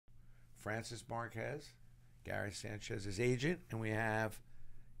Francis Marquez, Gary Sanchez, his agent, and we have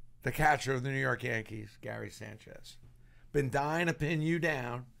the catcher of the New York Yankees, Gary Sanchez. Been dying to pin you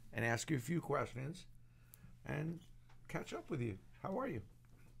down and ask you a few questions and catch up with you. How are you?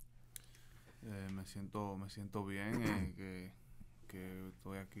 Me siento bien, que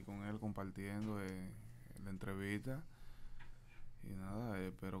estoy aquí con él compartiendo la entrevista y nada,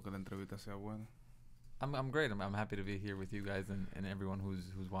 espero que la entrevista sea buena. I'm great. I'm happy to be here with you guys and everyone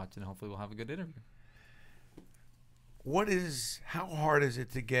who's watching. Hopefully we'll have a good interview. How hard is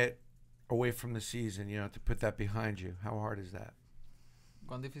it to get away from the season, to put that behind you? How hard is that?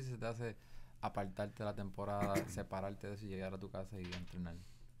 ¿Cuán difícil te hace apartarte de la temporada, separarte de eso y llegar a tu casa y entrenar?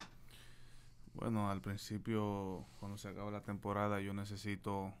 Bueno, al principio, cuando se acaba la temporada, yo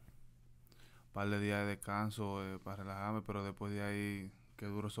necesito un par de días de descanso para relajarme, pero después de ahí, que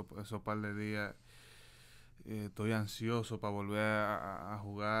duro esos par de días, estoy ansioso para volver a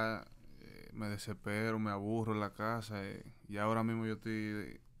jugar, me desespero, me aburro en la casa, y ahora mismo yo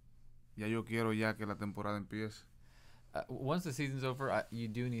quiero ya que la temporada empiece. Once the season's over, you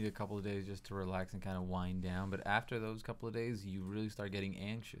do need a couple of days just to relax and kind of wind down. But after those couple of days, you really start getting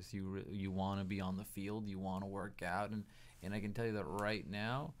anxious. You want to be on the field. You want to work out. And I can tell you that right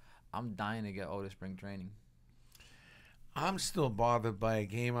now, I'm dying to get to spring training. I'm still bothered by a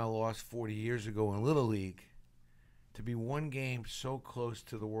game I lost 40 years ago in Little League. To be one game so close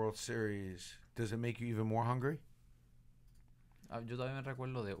to the World Series, does it make you even more hungry? Yo todavía me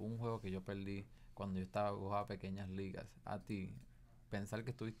recuerdo de un juego que yo perdí cuando yo jugaba pequeñas ligas. A ti, pensar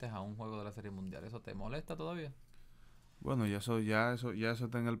que estuviste a un juego de la Serie Mundial, ¿eso te molesta todavía? Bueno, eso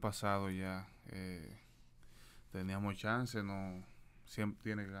está en el pasado ya. Teníamos chance, no siempre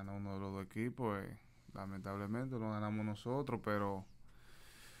tiene que ganar uno de los dos equipos. Lamentablemente no ganamos nosotros, pero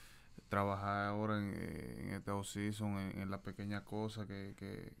trabajar ahora en esta off-season, en las pequeñas cosas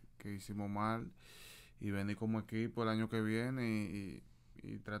que hicimos mal, y venir como equipo el año que viene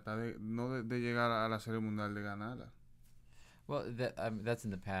y tratar de llegar a la Serie Mundial, de ganarla. Well, that's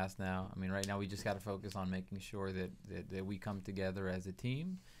in the past now. I mean, right now we just got to focus on making sure that we come together as a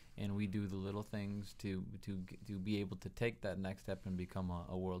team and we do the little things to be able to take that next step and become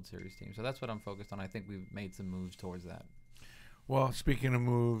a World Series team. So that's what I'm focused on. I think we've made some moves towards that. Well, speaking of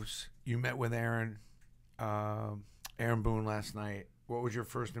moves, you met with Aaron Boone last night. What was your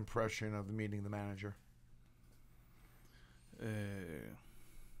first impression of meeting the manager?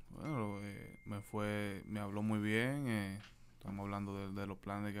 Bueno, me habló muy bien. Estamos hablando de los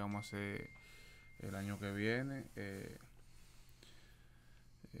planes que vamos a hacer el año que viene.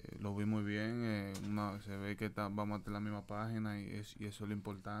 Lo vi muy bien. Se ve que vamos a tener la misma página y eso es lo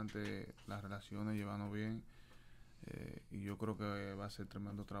importante, las relaciones, llevarnos bien. Y yo creo que va a ser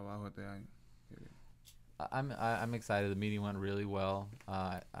tremendo trabajo este año. I'm excited. The meeting went really well.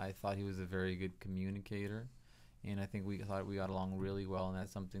 I thought he was a very good communicator. And I think we thought we got along really well, and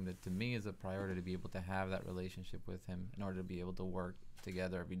that's something that to me is a priority, to be able to have that relationship with him in order to be able to work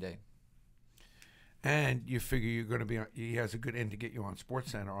together every day. And you figure you're going to be he has a good in to get you on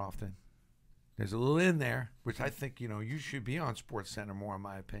SportsCenter often. There's a little in there, which I think, you should be on SportsCenter more, in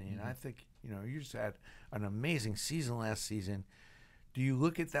my opinion. Mm-hmm. I think, you just had an amazing season last season. Do you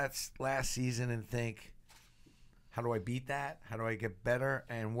look at that last season and think, how do I beat that? How do I get better?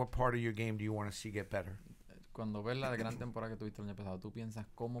 And what part of your game do you want to see get better? Cuando ves la gran temporada que tuviste el año pasado, ¿tú piensas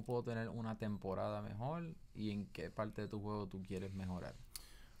cómo puedo tener una temporada mejor y en qué parte de tu juego tú quieres mejorar?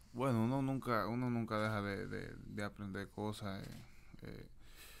 Bueno, uno nunca deja de aprender cosas.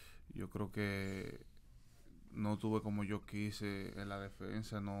 Yo creo que no tuve como yo quise en la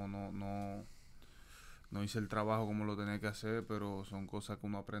defensa, no hice el trabajo como lo tenía que hacer, pero son cosas que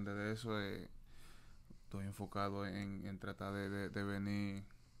uno aprende de eso. Estoy enfocado en tratar de venir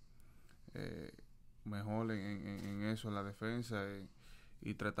mejor en eso, en la defensa,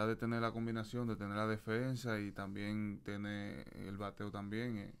 y tratar de tener la combinación, de tener la defensa y también tener el bateo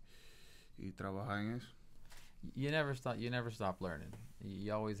también, y trabajar en eso. You never stop learning.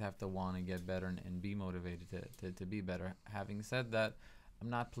 You always have to want to get better and be motivated to be better. Having said that, I'm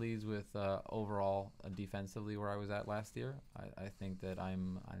not pleased with overall defensively where I was at last year. I think that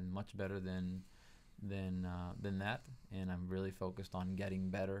I'm much better than that, and I'm really focused on getting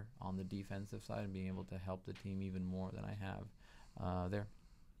better on the defensive side and being able to help the team even more than I have there.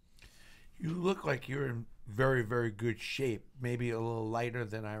 You look like you're in very, very good shape. Maybe a little lighter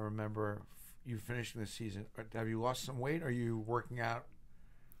than I remember you finishing the season. Have you lost some weight? Are you working out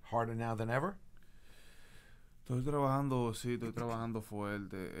harder now than ever? Estoy trabajando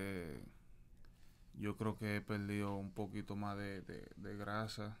fuerte. Yo creo que he perdido un poquito más de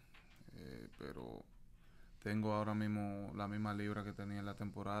grasa, pero tengo ahora mismo la misma libra que tenía en la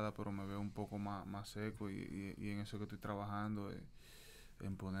temporada, pero me veo un poco más seco y en eso que estoy trabajando,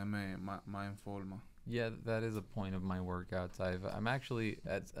 en ponerme más en forma. Yeah, that is a point of my workouts. I'm actually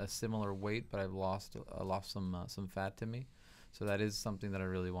at a similar weight, but I've lost some fat to me, so that is something that I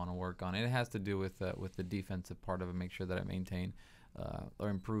really want to work on. And it has to do with the defensive part of it. Make sure that I maintain or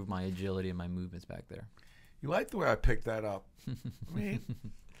improve my agility and my movements back there. You like the way I picked that up? I mean,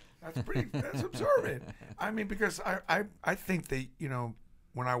 that's observant. I mean, because I think that, you know,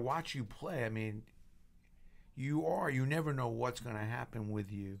 when I watch you play, I mean, you never know what's going to happen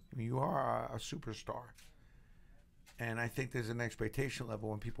with you. I mean, you are a superstar. And I think there's an expectation level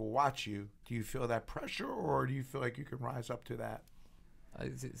when people watch you. Do you feel that pressure, or do you feel like you can rise up to that?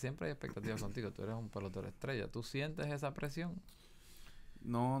 Siempre hay expectativas contigo. Tú eres un pelotero estrella. ¿Tú sientes esa presión?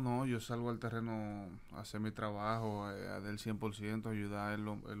 No, yo salgo al terreno a hacer mi trabajo, del 100%, ayudar en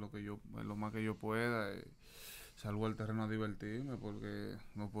lo más que yo pueda. Salgo al terreno a divertirme, porque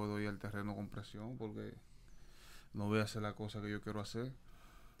no puedo ir al terreno con presión, porque no voy a hacer la cosa que yo quiero hacer.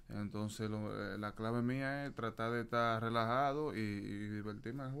 Entonces la clave mía es tratar de estar relajado y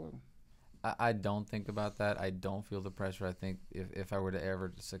divertirme en el juego. I don't think about that. I don't feel the pressure. I think if I were to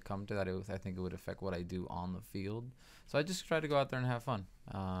ever succumb to that, I think it would affect what I do on the field. So I just try to go out there and have fun.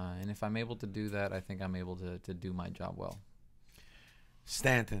 And if I'm able to do that, I think I'm able to do my job well.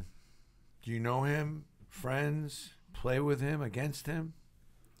 Stanton, do you know him? Friends? Play with him? Against him?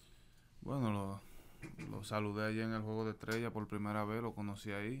 Bueno, lo saludé allá en el Juego de Estrella por primera vez, lo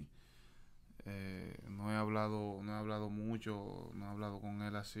conocí ahí. No he hablado mucho, no he hablado con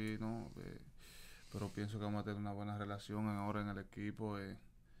él así, ¿no? Pero pienso que vamos a tener una buena relación ahora en el equipo.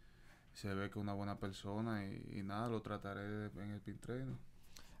 Se ve que es una buena persona y nada, lo trataré en el pintreno.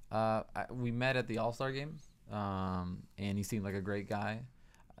 We met at the All-Star game, and he seemed like a great guy.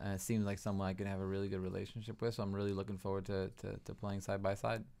 Seemed like someone I could have a really good relationship with, so I'm really looking forward to playing side by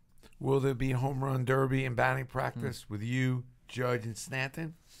side. Will there be home run derby and batting practice with you, Judge, and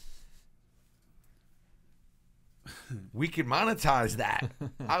Stanton? We could monetize that.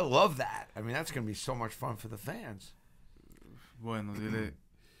 I love that. I mean, that's going to be so much fun for the fans. Bueno, dile,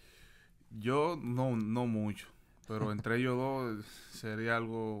 yo no mucho, pero entre ellos dos sería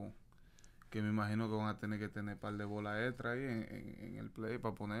algo que me imagino que van a tener que tener un par de bolas extra ahí en el play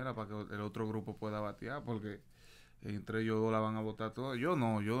para ponerla, para que el otro grupo pueda batear, porque entre ellos dos la van a botar todas. Yo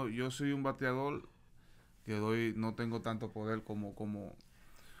no, yo soy un bateador que no tengo tanto poder como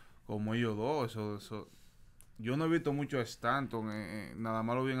ellos dos. Eso. Yo no he visto mucho a Stanton, nada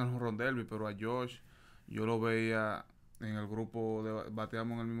más lo vi en el home run derby, pero a Josh yo lo veía en el grupo,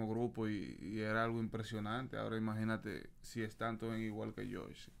 bateamos en el mismo grupo y era algo impresionante. Ahora imagínate si Stanton es igual que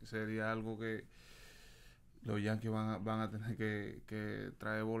Josh, sería algo que los Yankees van a tener que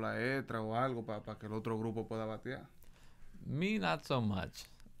traer bola extra o algo para que el otro grupo pueda batear. Me, not so much.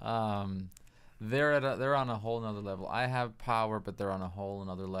 They're on a whole nother level. I have power, but they're on a whole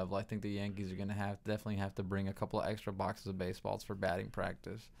another level. I think the Yankees are going to definitely have to bring a couple of extra boxes of baseballs for batting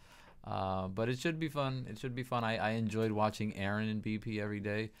practice. But it should be fun. I enjoyed watching Aaron and BP every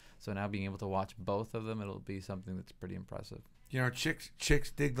day. So now being able to watch both of them, it'll be something that's pretty impressive. You know, chicks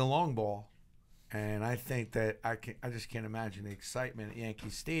dig the long ball, and I think that I just can't imagine the excitement at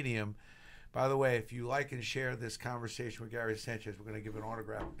Yankee Stadium. By the way, if you like and share this conversation with Gary Sanchez, we're going to give an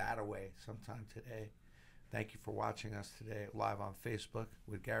autographed bat away sometime today. Thank you for watching us today live on Facebook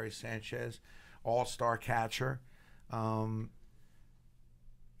with Gary Sanchez, all-star catcher.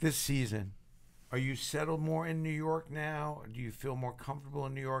 This season, are you settled more in New York now? Do you feel more comfortable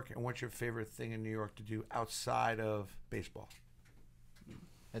in New York? And what's your favorite thing in New York to do outside of baseball?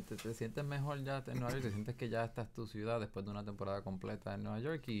 ¿Te sientes mejor ya en Nueva York? ¿Te sientes que ya esta es tu ciudad después de una temporada completa en Nueva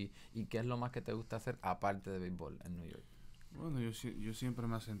York? ¿Y qué es lo más que te gusta hacer aparte de béisbol en New York? Bueno, yo siempre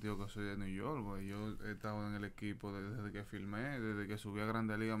me he sentido que soy de New York, porque yo he estado en el equipo desde que filmé, desde que subí a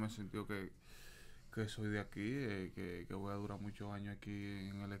Grande Liga me he sentido que soy de aquí, que voy a durar muchos años aquí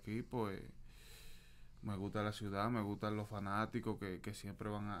en el equipo. Me gusta la ciudad, me gustan los fanáticos que siempre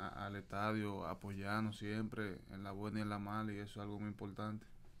van al estadio a apoyarnos siempre, en la buena y en la mala, y eso es algo muy importante.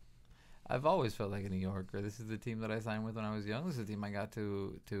 I've always felt like a New Yorker. This is the team that I signed with when I was young. This is the team I got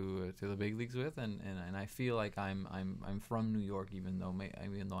to the big leagues with, and I feel like I'm from New York, even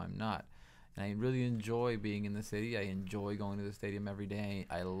though I'm not. And I really enjoy being in the city. I enjoy going to the stadium every day.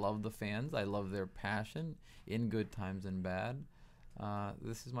 I love the fans. I love their passion in good times and bad.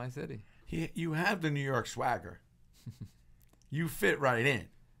 This is my city. You have the New York swagger. You fit right in.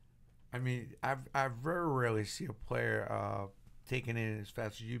 I mean, I very rarely see a player taken in as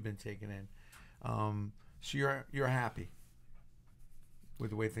fast as you've been taken in. So you're happy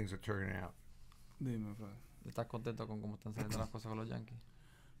with the way things are turning out. Dime, ¿Estás contento con cómo están saliendo las cosas con los Yankees?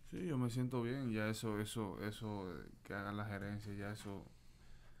 Sí, yo me siento bien. Ya eso que hagan la gerencia, ya eso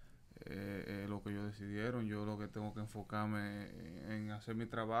es lo que ellos decidieron. Yo lo que tengo que enfocarme en hacer mi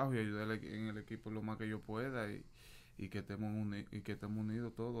trabajo y ayudar en el equipo lo más que yo pueda y que estemos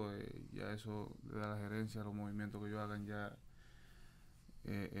unidos todos. Ya eso de la gerencia, los movimientos que ellos hagan ya,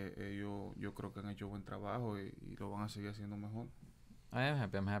 yo creo que han hecho buen trabajo y lo van a seguir haciendo mejor. I am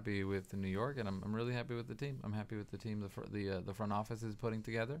happy. I'm happy with New York, and I'm really happy with the team. I'm happy with the team the front office is putting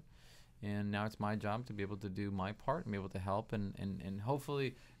together, and now it's my job to be able to do my part and be able to help and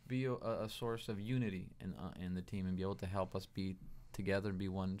hopefully be a source of unity in the team and be able to help us be together and be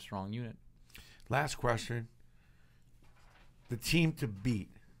one strong unit. Last question. The team to beat.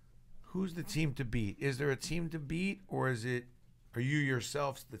 Who's the team to beat? Is there a team to beat, or are you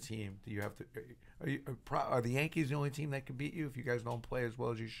yourselves the team? Do you have to? Are the Yankees the only team that can beat you if you guys don't play as well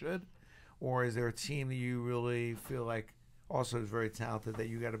as you should, or is there a team that you really feel like also is very talented that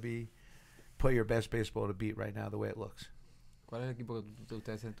you got to play your best baseball to beat right now the way it looks? ¿Cuál es el equipo que tú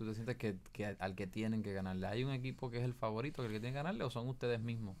te sientes que al que tienen que ganarle? ¿Hay un equipo que es el favorito, que el que tiene que ganarle, o son ustedes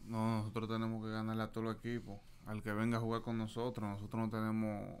mismos? No, nosotros tenemos que ganarle a todos los equipos. Al que venga a jugar con nosotros no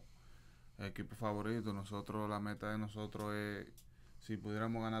tenemos equipo favorito. Nosotros, la meta de nosotros es, si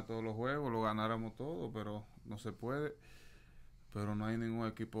pudiéramos ganar todos los juegos, lo ganáramos todos, pero no se puede. Pero no hay ningún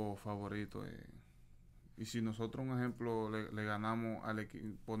equipo favorito. Y si nosotros, un ejemplo, le ganamos al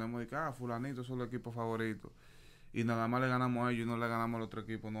equipo, ponemos de que fulanito es el equipo favorito, y nada más le ganamos a ellos y no le ganamos al otro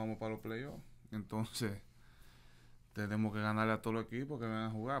equipo, no vamos para los playoffs. Entonces, tenemos que ganarle a todos los equipos que vengan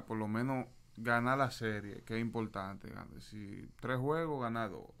a jugar, por lo menos ganar la serie, que es importante. Si 3 juegos,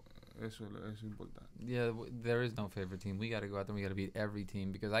 ganar 2. Eso es importante. Yeah, there is no favorite team. We got to go out there and we got to beat every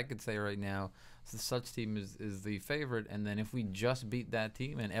team, because I could say right now, such team is the favorite, and then if we just beat that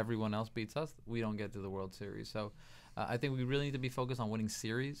team and everyone else beats us, we don't get to the World Series. So I think we really need to be focused on winning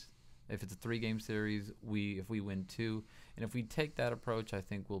series. If it's a 3-game series, if we win 2, and if we take that approach, I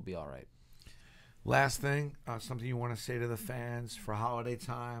think we'll be all right. Last thing, something you want to say to the fans for holiday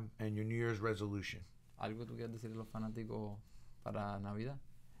time and your New Year's resolution. ¿Algo tú quieres decirle a los fanáticos para Navidad?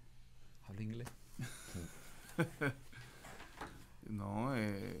 ¿Habla inglés? No,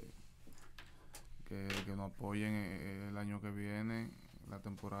 que nos apoyen el año que viene, la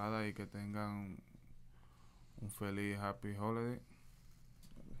temporada, y que tengan un feliz happy holiday.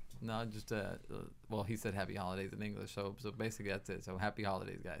 No, just well, he said happy holidays in English, so basically that's it. So happy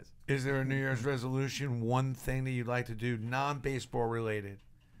holidays, guys. Is there a New Year's resolution, one thing that you'd like to do, non-baseball related?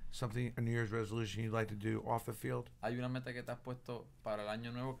 Something, a New Year's resolution you'd like to do off the field? ¿Hay una meta que te has puesto para el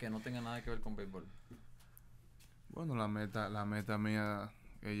año nuevo que no tenga nada que ver con béisbol? Bueno, la meta mía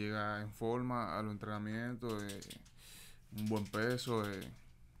es llegar en forma a los entrenamientos, un buen peso,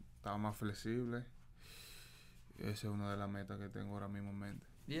 estar más flexible. Esa es una de las metas que tengo ahora mismo en mente.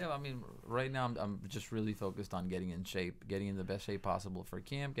 Yeah, I mean, right now I'm just really focused on getting in shape, getting in the best shape possible for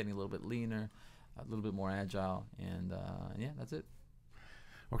camp, getting a little bit leaner, a little bit more agile, and yeah, that's it.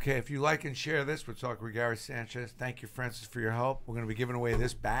 Okay, if you like and share this, we're talking with Gary Sanchez. Thank you, Francis, for your help. We're going to be giving away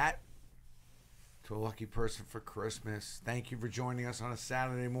this bat to a lucky person for Christmas. Thank you for joining us on a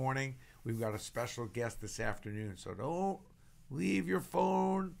Saturday morning. We've got a special guest this afternoon, so don't leave your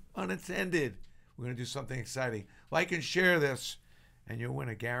phone unattended. We're going to do something exciting. Like and share this, and you'll win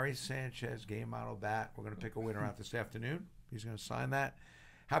a Gary Sanchez game model bat. We're going to pick a winner out this afternoon. He's going to sign that.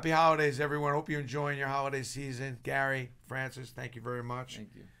 Happy holidays, everyone. Hope you're enjoying your holiday season. Gary, Francis, thank you very much.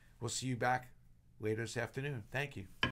 Thank you. We'll see you back later this afternoon. Thank you.